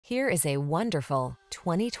Here is a wonderful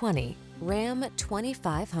 2020 Ram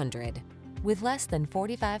 2500. With less than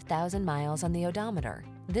 45,000 miles on the odometer,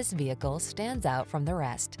 this vehicle stands out from the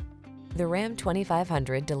rest. The Ram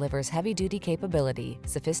 2500 delivers heavy-duty capability,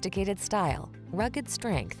 sophisticated style, rugged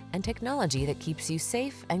strength, and technology that keeps you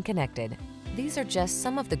safe and connected. These are just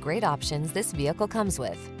some of the great options this vehicle comes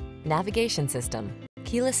with: navigation system,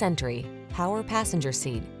 keyless entry, power passenger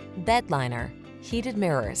seat, bed liner, heated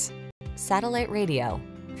mirrors, satellite radio,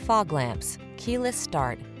 fog lamps, keyless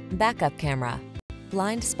start, backup camera,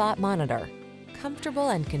 blind spot monitor. Comfortable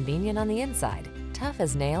and convenient on the inside, tough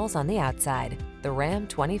as nails on the outside. The Ram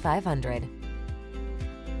 2500.